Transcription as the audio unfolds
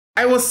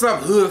Hey, what's up,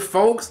 hood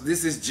folks?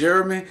 This is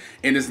Jeremy,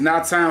 and it's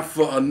now time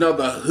for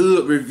another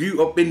hood review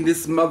up in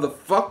this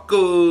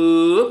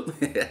motherfucker.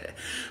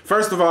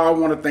 First of all, I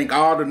want to thank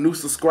all the new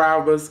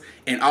subscribers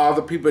and all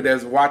the people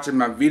that's watching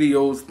my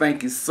videos.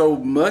 Thank you so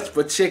much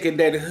for checking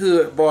that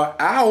hood boy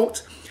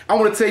out. I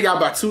want to tell y'all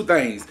about two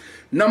things.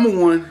 Number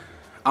one,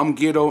 I'm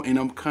ghetto and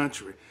I'm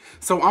country.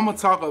 So I'm going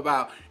to talk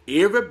about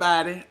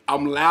everybody.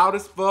 I'm loud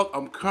as fuck,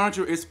 I'm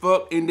country as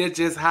fuck, and that's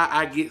just how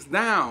I gets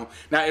down.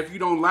 Now, if you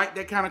don't like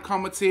that kind of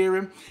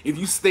commentary, if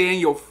you stay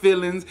in your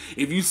feelings,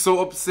 if you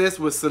so obsessed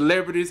with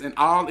celebrities and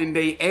all in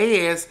their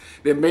ass,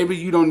 then maybe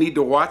you don't need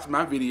to watch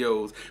my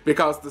videos.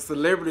 Because the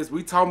celebrities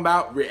we talking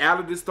about,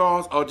 reality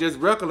stars or just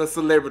regular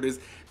celebrities,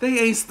 they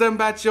ain't stunned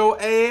about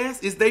your ass.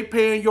 Is they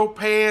paying your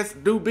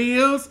past due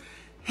bills?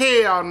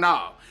 Hell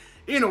no.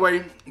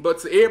 Anyway, but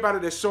to everybody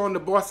that's showing the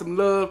boy some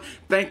love,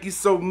 thank you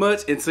so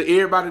much. And to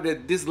everybody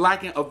that's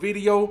disliking a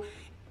video,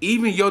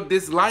 even your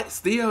dislike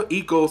still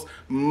equals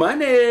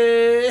money.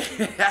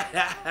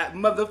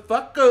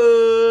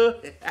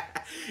 Motherfucker.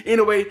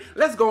 Anyway,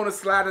 let's go on and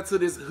slide into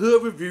this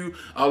hood review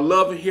of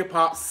Love and Hip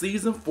Hop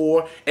Season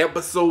 4,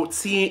 Episode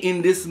 10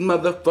 in this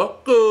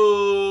motherfucker.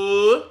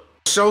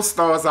 The show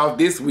starts off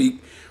this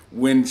week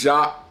when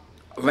Jock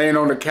laying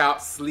on the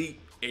couch, sleep.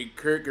 And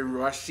Kirk and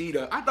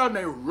Rashida, I thought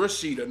they were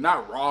Rashida,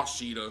 not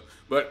Rashida,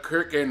 but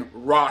Kirk and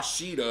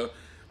Rashida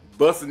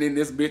busting in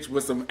this bitch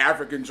with some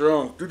African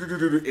drums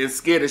and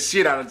scare the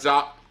shit out of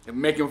Jock and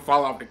make him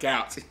fall off the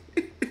couch.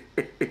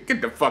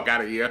 Get the fuck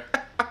out of here.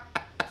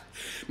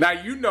 Now,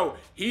 you know,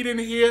 he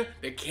didn't hear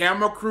the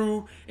camera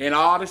crew and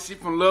all the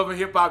shit from Love and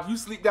Hip Hop. You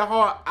sleep that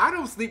hard? I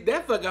don't sleep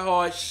that fucking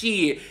hard.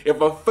 Shit. If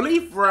a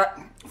flea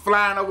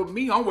flying over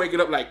me, I'm waking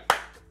up like,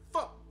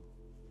 fuck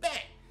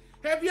that.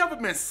 Have you ever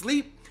been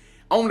asleep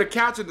on the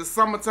couch in the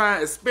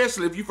summertime,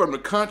 especially if you from the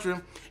country,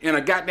 and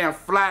a goddamn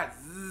fly,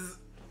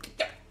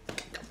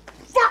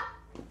 fuck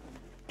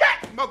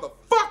that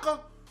motherfucker.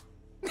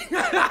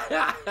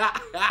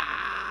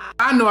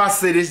 I know I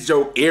say this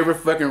joke every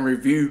fucking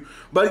review,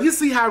 but you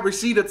see how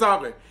Rashida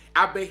talking?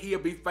 I bet he'll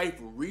be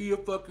faithful real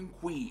fucking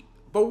quick.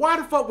 But why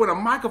the fuck when a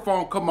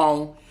microphone come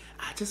on,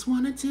 I just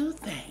want to do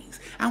things.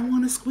 I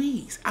want to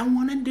squeeze. I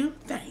want to do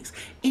things.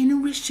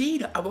 And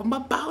Rashida, I'm my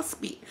boss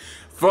bitch.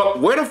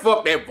 Fuck, where the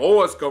fuck that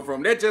voice come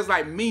from? That's just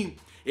like me.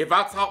 If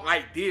I talk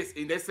like this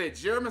and they said,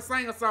 Jeremy,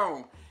 sing a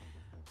song.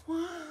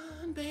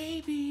 One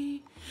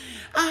baby,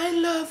 I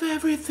love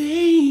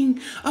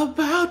everything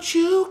about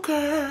you,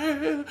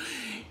 girl.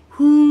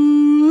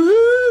 Ooh.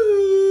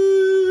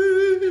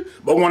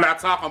 But when I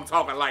talk, I'm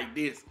talking like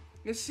this.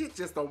 This shit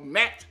just don't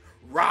match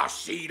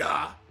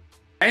Rashida.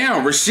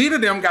 Damn,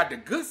 Rashida them got the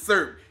good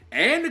syrup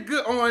and the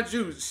good orange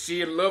juice.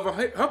 Shit, Love and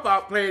Hip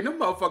Hop playing them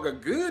motherfucker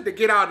good to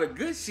get all the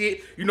good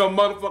shit. You know,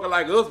 motherfucker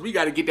like us, we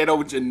got to get that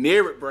old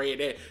generic brand,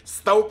 that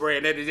store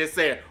brand that just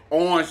said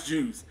orange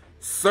juice,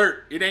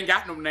 syrup. It ain't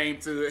got no name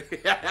to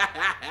it.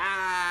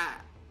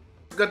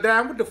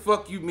 Goddamn, what the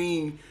fuck you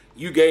mean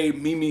you gave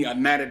Mimi a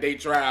 90-day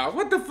trial?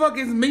 What the fuck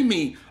is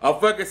Mimi? A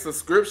fucking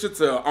subscription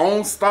to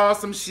OnStar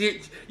some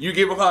shit? You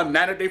give her a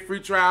 90-day free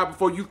trial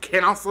before you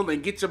cancel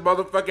and get your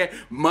motherfucking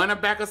money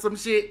back or some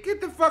shit?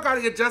 Get the fuck out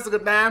of here, Jessica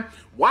Dime.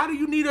 Why do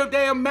you need a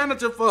damn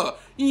manager for?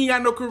 You ain't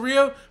got no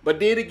career. But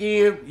then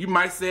again, you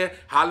might say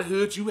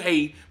Hollywood you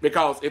hate,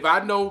 because if I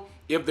know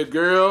if the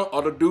girl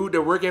or the dude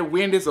that work at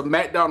Wendy's or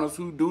McDonald's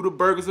who do the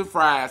burgers and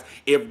fries,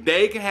 if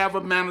they can have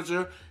a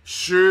manager,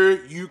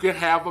 sure you can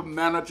have a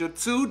manager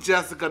too,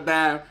 Jessica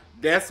Dime.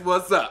 That's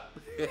what's up.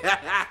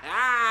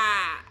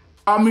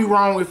 Call me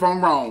wrong if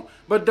I'm wrong.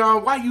 But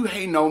Don, why you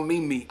hating on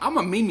Mimi? I'm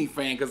a Mimi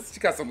fan because she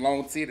got some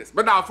long titties.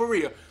 But nah, for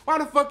real, why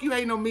the fuck you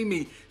hating on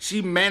Mimi?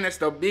 She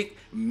managed a big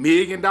 $1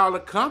 million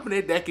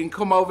company that can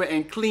come over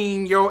and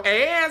clean your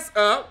ass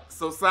up.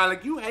 So sound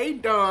like you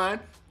hate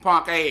Don,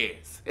 punk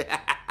ass.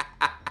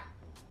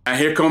 And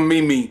here come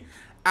Mimi.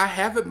 I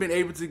haven't been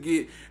able to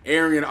get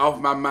Arian off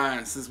my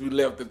mind since we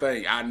left the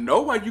thing. I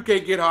know why you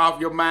can't get her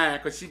off your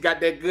mind, because she got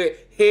that good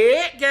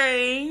head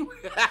game.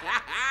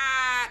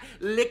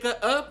 Lick her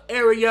up,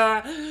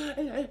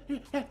 Arian.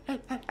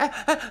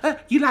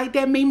 You like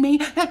that, Mimi?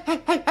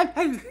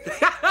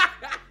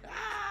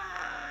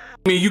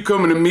 You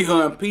coming to meet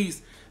her in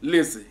peace?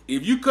 Listen,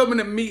 if you coming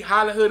to meet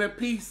Hollywood in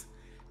peace,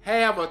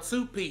 have a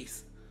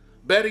 2-piece.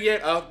 Better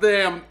yet, a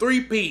damn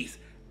 3-piece.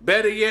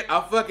 Better yet,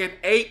 a fucking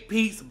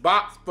 8-piece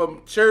box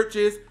from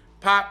Churches,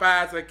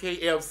 Popeyes, and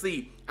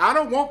KFC. I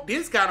don't want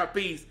this kind of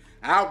piece.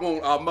 I want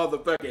a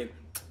motherfucking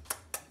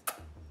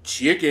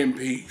chicken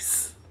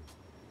piece.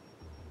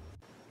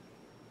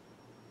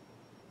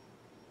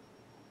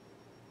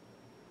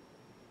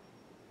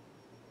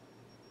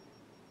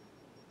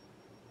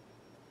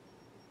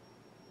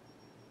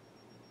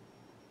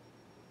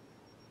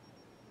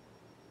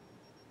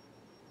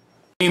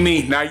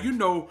 Mimi, now you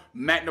know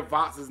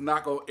Magnavox is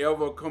not gonna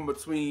ever come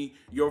between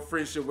your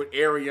friendship with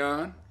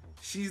Ariane.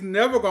 She's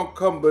never gonna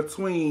come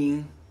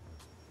between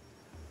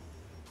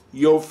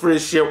your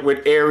friendship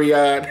with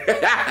Ariane.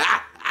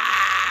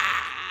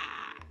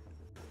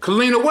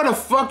 Kalina, where the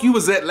fuck you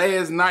was at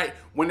last night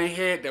when they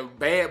had the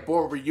Bad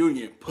Boy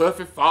reunion,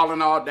 Puffy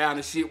falling all down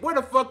and shit. Where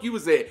the fuck you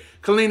was at?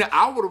 Kalina,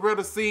 I would have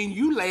rather seen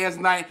you last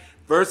night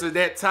versus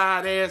that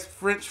tired ass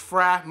French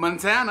fry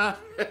Montana.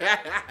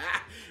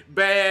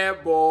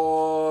 Bad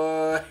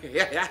Boy.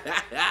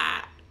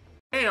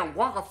 Damn,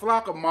 Waka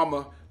Flocka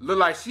mama look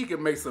like she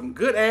can make some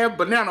good ass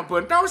banana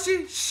pudding, don't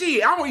she?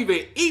 Shit, I don't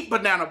even eat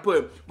banana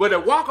pudding. But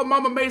if Waka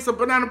mama made some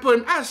banana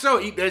pudding, I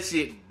sure eat that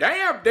shit.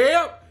 Damn,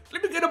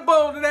 let me get a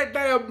bowl of that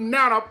damn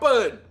banana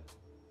pudding.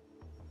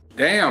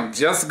 Damn,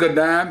 Jessica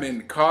Dime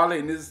and Carly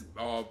and this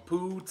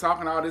Pooh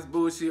talking all this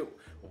bullshit.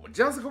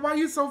 Jessica, why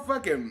you so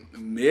fucking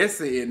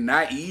messy and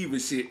naive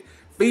and shit?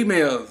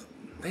 Females,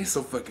 they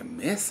so fucking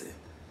messy.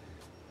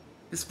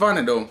 It's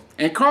funny though.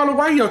 And Carla,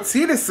 why your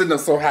titties sitting up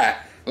so high?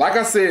 Like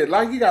I said,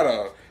 like you got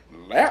a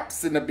lap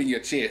sitting up in your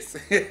chest.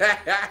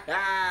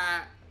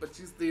 But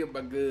you still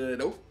my good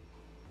though.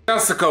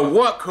 Jessica,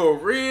 what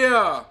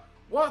career?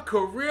 What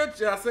career,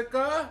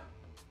 Jessica?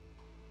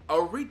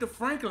 Aretha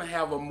Franklin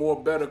have a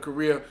more better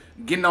career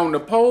getting on the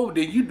pole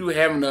than you do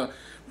having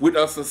with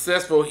a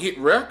successful hit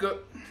record.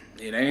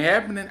 It ain't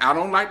happening. I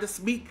don't like to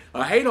speak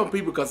or hate on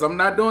people because I'm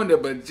not doing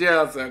that. But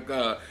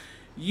Jessica,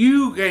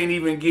 you can't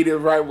even get it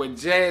right with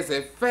Jazz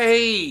and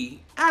Faye.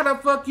 How the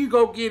fuck you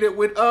go get it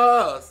with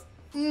us?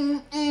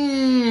 Look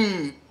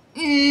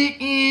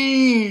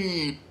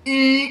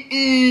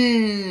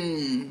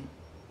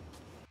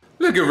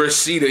at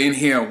Rashida in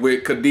here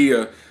with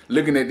Kadia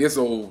looking at this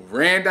old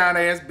ran down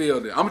ass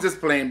building. I'm just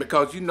playing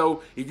because, you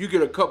know, if you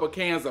get a couple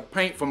cans of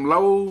paint from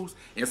Lowe's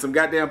and some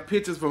goddamn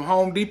pictures from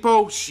Home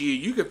Depot,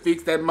 shit, you can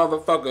fix that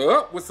motherfucker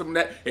up with some of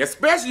that.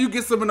 Especially you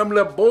get some of them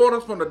little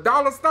borders from the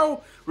dollar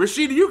store.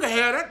 Rashida, you can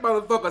have that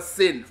motherfucker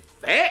sitting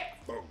fat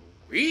for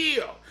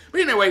real.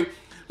 But anyway,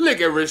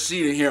 look at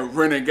Rashida here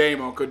running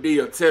game on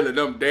Kadia telling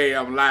them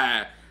damn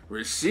lies.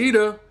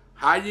 Rashida,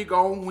 how you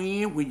gonna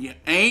win when you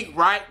ain't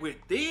right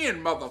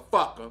within,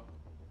 motherfucker?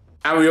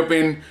 I was up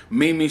in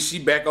Mimi, she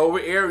back over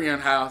Arian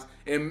house,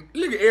 and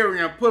look at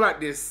Arian pull out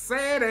this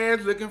sad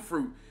ass looking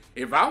fruit.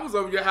 If I was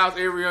over your house,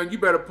 Arian, you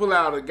better pull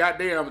out a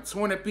goddamn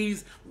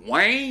 20-piece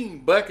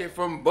Wang bucket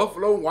from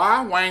Buffalo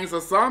Wild Wings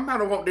or something. I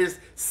don't want this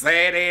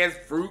sad ass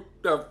fruit.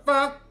 The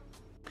fuck?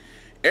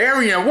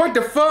 Arian, what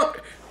the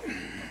fuck?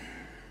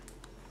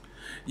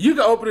 You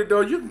can open the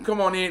door, you can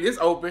come on in, it's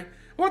open.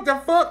 What the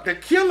fuck? The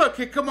killer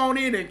can come on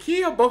in and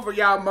kill both of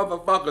y'all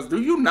motherfuckers. Do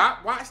you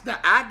not watch the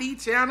ID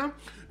channel?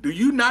 Do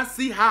you not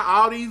see how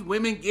all these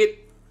women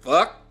get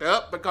fucked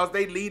up because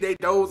they leave their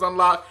doors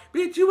unlocked?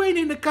 Bitch, you ain't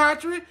in the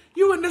country.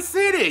 You in the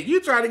city. You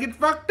trying to get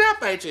fucked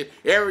up, ain't you?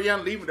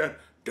 Ariane leaving the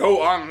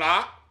door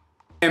unlocked.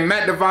 And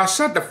Matt DeVos,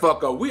 shut the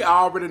fuck up. We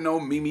already know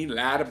Mimi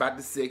lied about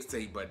the sex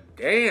tape, but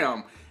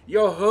damn,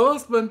 your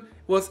husband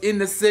was in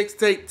the sex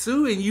tape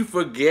too and you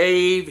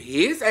forgave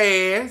his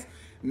ass.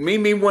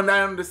 Mimi went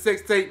out on the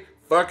sex tape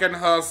fucking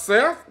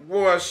herself,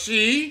 was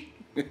she?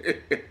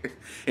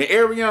 And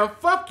Ariane,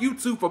 fuck you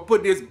two for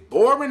putting this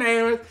boring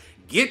ass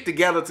get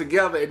together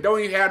and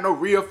don't even have no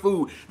real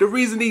food. The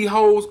reason these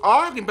hoes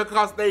arguing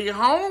because they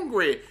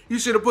hungry. You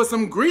should have put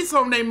some grease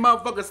on their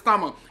motherfucking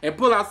stomach and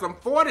pull out some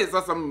 40s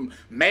or some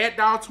Mad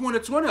Dog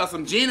 2020 or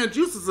some gin and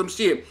juice or some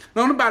shit.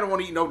 No, nobody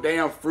want to eat no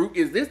damn fruit.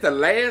 Is this the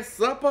last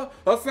supper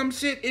or some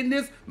shit in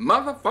this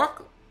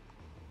motherfucker?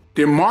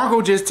 Did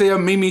Margot just tell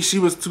Mimi she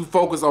was too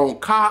focused on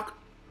cock?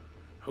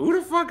 Who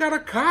the fuck got a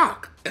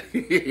cock?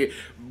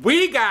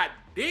 We got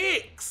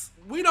dicks.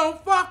 We don't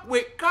fuck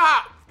with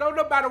cocks. Don't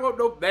nobody want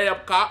no damn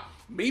cock.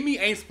 Mimi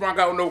ain't sprung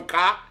out no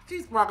cock.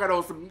 She sprung out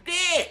on some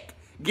dick.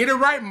 Get it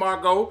right,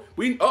 Margot.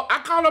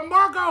 I call her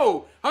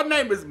Margot. Her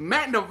name is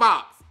Matt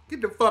DeVos.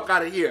 Get the fuck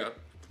out of here.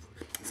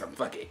 Some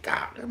fucking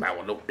cock. Nobody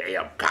want no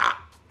damn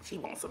cock. She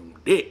wants some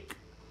dick.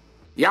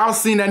 Y'all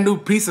seen that new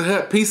Pizza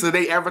Hut pizza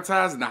they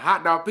advertising, the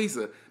hot dog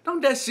pizza?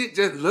 Don't that shit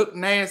just look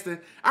nasty?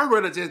 I'd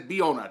rather just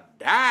be on a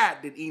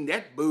diet than eating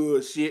that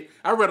bullshit.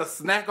 I'd rather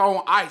snack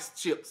on ice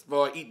chips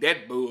before I eat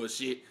that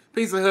bullshit.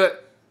 Pizza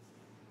Hut.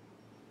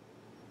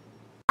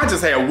 I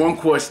just had one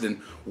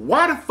question.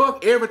 Why the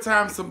fuck every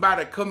time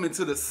somebody come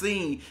into the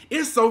scene,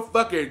 it's so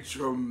fucking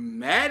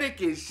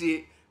dramatic and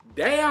shit?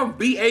 Damn,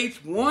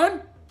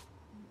 BH1?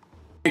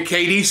 And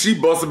KD, she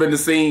bust up in the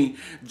scene.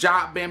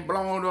 Jock been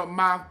blowing up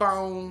my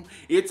phone.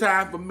 It's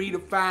time for me to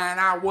find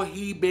out what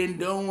he been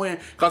doing.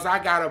 Cause I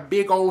got a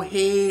big old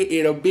head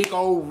and a big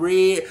old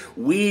red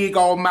wig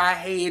on my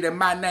head and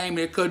my name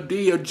is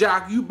Kadia.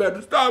 Jock, you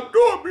better stop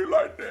doing me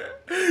like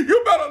that.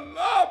 You better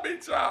love me,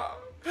 Jock.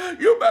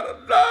 You better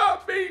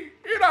love me.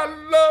 And I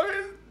love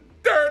his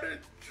dirty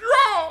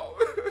draw.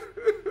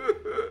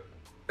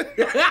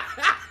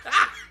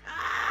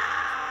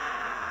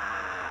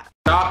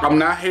 Doc, I'm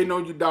not hating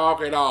on you,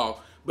 dog, at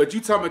all. But you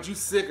talking about you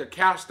sick of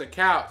couch to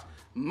couch.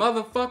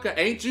 Motherfucker,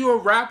 ain't you a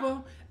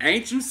rapper?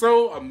 Ain't you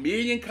sold 1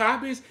 million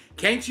copies?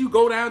 Can't you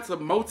go down to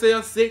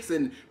Motel 6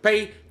 and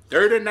pay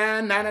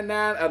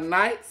 $39.99 a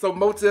night so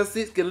Motel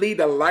 6 can leave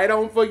the light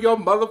on for your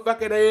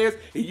motherfucking ass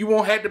and you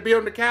won't have to be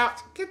on the couch?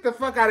 Get the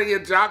fuck out of here,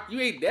 Jock.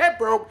 You ain't that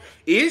broke.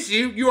 Is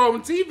you? You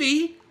on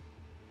TV?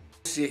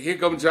 Shit, here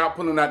comes Jock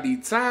pulling out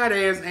these tight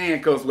ass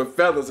handcuffs with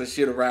feathers and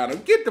shit around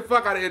them. Get the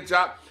fuck out of here,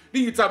 Jock.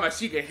 Then you talking about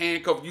she can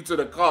handcuff you to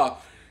the car.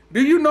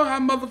 Do you know how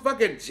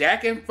motherfucking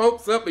jacking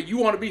folks up and you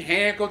want to be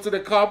handcuffed to the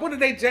car? What if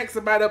they jack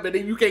somebody up and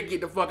then you can't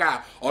get the fuck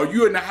out? Or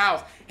you in the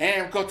house,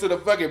 handcuffed to the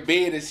fucking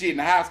bed and shit, and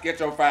the house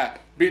catch on fire.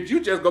 Bitch, you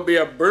just gonna be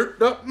a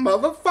burnt up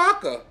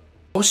motherfucker.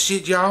 Oh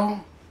shit,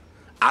 y'all.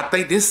 I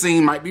think this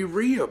scene might be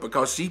real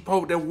because she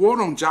poured that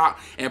water on Jock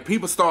and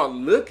people start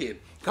looking.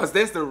 Because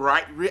that's the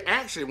right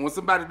reaction. When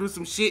somebody do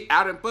some shit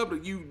out in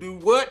public, you do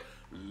what?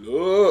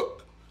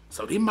 Look.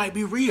 So this might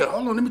be real.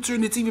 Hold on, let me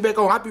turn the TV back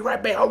on. I'll be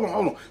right back. Hold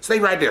on. Stay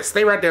right there,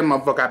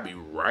 motherfucker. I'll be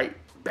right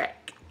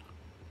back.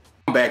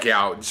 I'm back,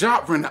 y'all.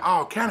 Jock running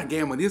all kind of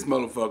game with this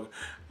motherfucker.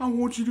 I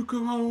want you to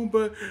come home,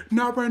 but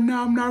not right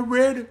now. I'm not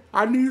ready.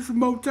 I need some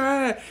more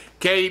time.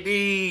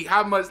 KD,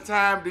 how much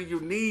time do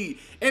you need?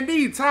 And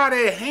these tied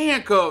ass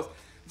handcuffs.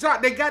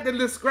 Jock, they got the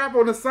little scrap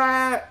on the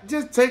side.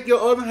 Just take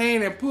your other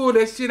hand and pull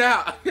that shit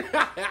out.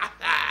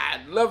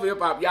 Love hip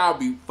hop, y'all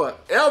be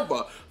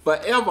forever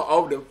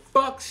on the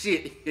fuck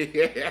shit.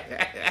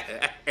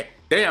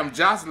 Damn,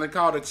 Jocelyn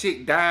called a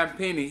chick Dime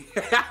Penny.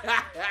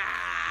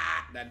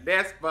 Now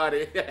that's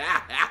funny.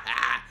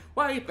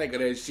 Why you think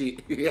of that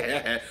shit?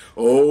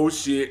 Oh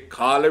shit,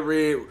 Carly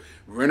Red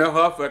running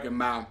her fucking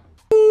mouth.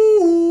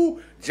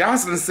 Ooh,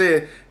 Jocelyn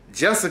said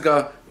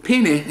Jessica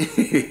Penny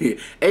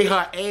ate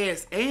her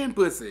ass and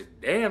pussy.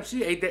 Damn,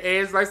 she ate the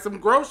ass like some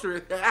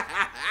groceries.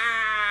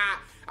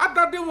 I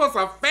thought this was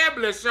a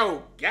fabulous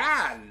show.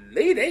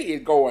 Golly, they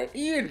is going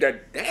in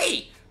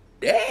today.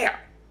 Damn.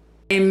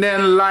 Ain't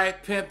nothing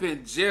like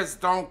pimping,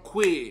 just don't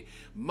quit.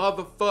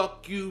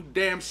 Motherfuck you,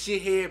 damn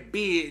shithead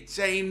bitch.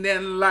 Ain't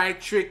nothing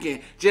like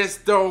tricking,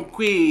 just don't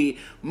quit.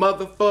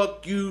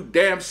 Motherfuck you,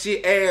 damn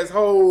shit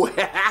asshole.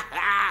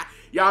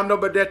 Y'all know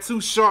about that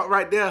too short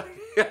right there.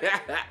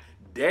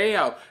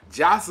 Damn,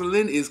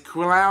 Jocelyn is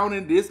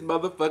clowning this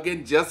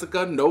motherfucking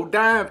Jessica no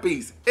dime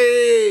piece.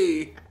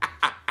 Hey.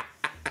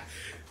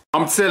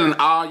 I'm telling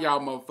all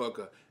y'all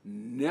motherfucker,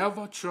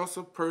 never trust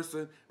a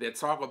person that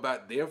talk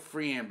about their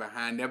friend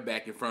behind their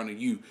back in front of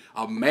you.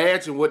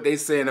 Imagine what they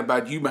saying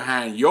about you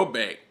behind your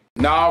back.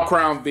 Nah,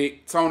 Crown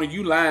Vic, Tony,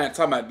 you lying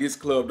talking about this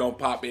club don't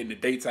pop in the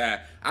daytime.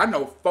 I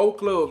know 4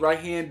 clubs right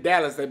here in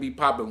Dallas that be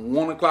popping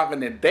 1 o'clock in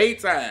the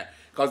daytime.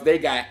 Cause they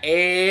got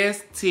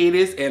ass,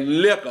 titties,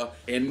 and liquor.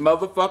 And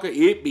motherfucker,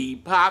 it be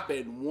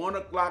popping 1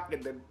 o'clock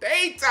in the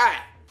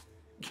daytime.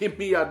 Give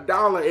me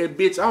 $1 and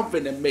bitch, I'm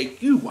finna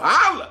make you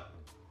holler.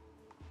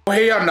 Oh,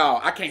 hell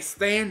no, I can't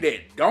stand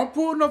that. Don't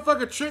pull no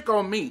fucking trick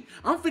on me.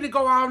 I'm finna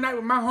go all night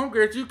with my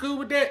homegirls. You cool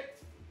with that?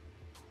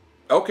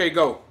 Okay,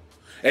 go.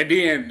 And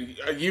then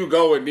you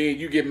go and then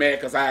you get mad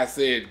because I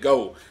said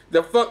go.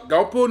 The fuck,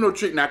 don't pull no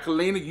trick. Now,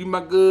 Kalina, you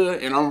my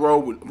good and I'm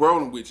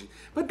rolling with you.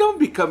 But don't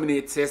be coming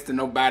in testing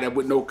nobody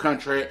with no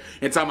contract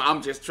and telling me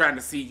I'm just trying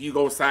to see if you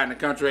go sign the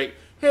contract.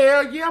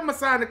 Hell yeah, I'm going to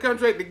sign the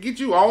contract to get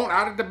you on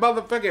out of the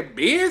motherfucking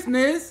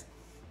business.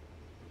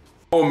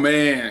 Oh,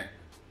 man.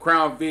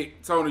 Crown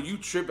Vic, Tony, you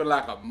tripping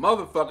like a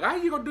motherfucker. How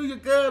you gonna do your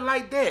girl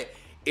like that?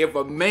 If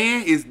a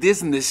man is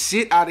dissing the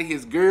shit out of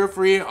his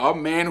girlfriend or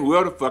man,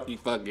 whoever the fuck he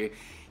fucking,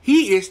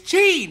 he is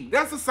cheating.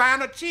 That's a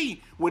sign of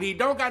cheating. When he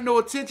don't got no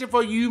attention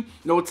for you,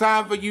 no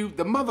time for you,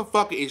 the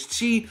motherfucker is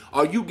cheating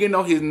or you getting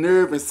on his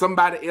nerve and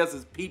somebody else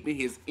is peeping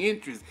his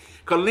interest.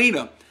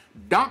 Kalina,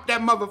 dump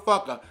that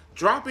motherfucker.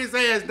 Drop his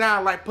ass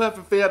down like Puffy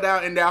fell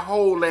down in that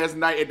hole last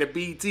night at the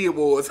BET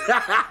Awards.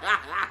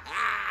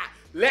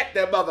 Let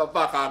that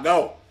motherfucker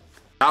go.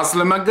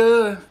 Jocelyn my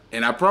good.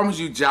 And I promise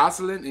you,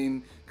 Jocelyn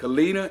and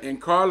Kalina and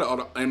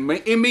Carla and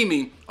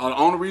Mimi are the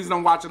only reason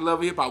I'm watching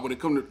Love Hip Hop when it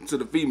comes to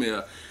the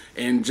female.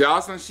 And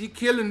Jocelyn, she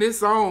killing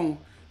this song.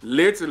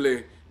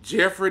 Literally,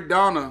 Jeffrey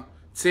Dahmer,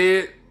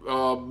 Ted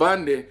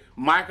Bundy,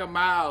 Michael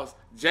Miles,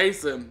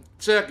 Jason,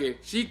 Chucky.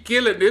 She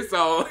killing this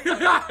song.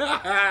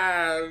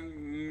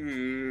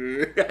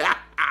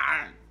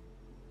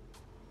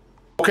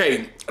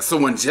 Okay, so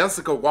when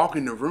Jessica walk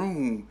in the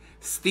room,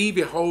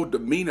 Stevie whole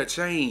demeanor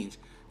change.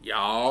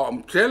 Y'all,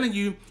 I'm telling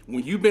you,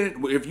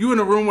 if you in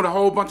a room with a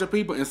whole bunch of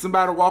people and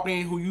somebody walk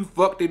in who you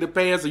fucked in the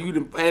past or you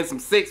done had some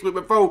sex with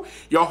before,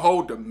 your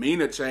whole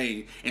demeanor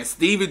change. And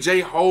Stevie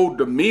J whole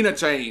demeanor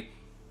change.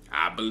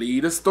 I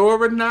believe the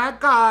story, not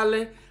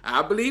Carly.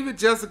 I believe it,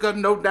 Jessica,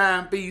 no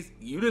dime piece.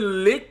 You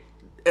done licked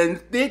and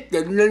thick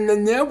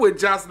with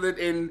Jocelyn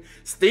and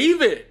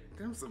Stevie.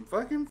 Them some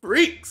fucking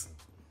freaks.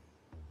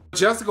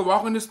 Jessica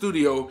walked in the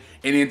studio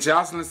and then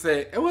Jocelyn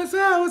said, hey, what's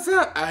up, what's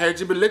up? I heard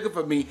you been looking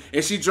for me.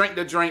 And she drank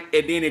the drink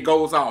and then it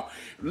goes off.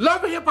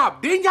 Love Hip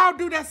Hop, didn't y'all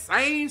do that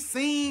same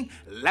scene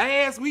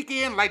last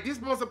weekend? Like this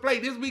supposed to play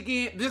this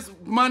weekend, this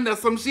Monday or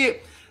some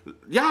shit?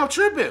 Y'all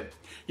tripping.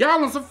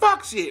 Y'all on some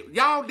fuck shit.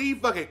 Y'all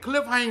need fucking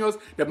cliffhangers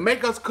to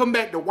make us come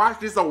back to watch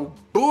this old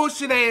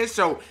bullshit ass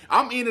show.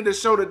 I'm ending the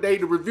show today,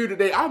 the review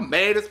today. I'm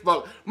mad as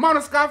fuck.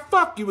 Mona Scott,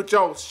 fuck you with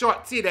your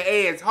short titty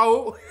ass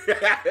hoe.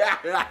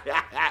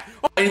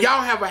 And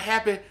y'all have a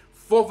happy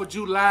 4th of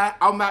July.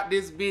 I'm out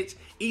this bitch.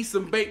 Eat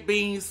some baked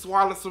beans,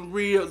 swallow some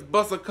ribs,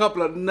 bust a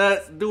couple of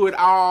nuts, do it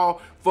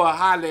all for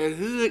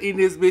Hollywood in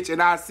this bitch.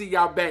 And I'll see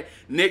y'all back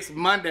next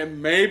Monday.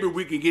 Maybe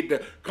we can get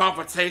the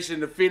confrontation,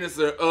 the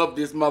finisher of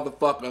this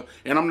motherfucker.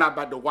 And I'm not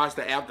about to watch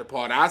the after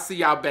party. I'll see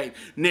y'all back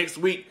next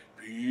week.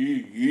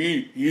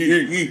 Peace.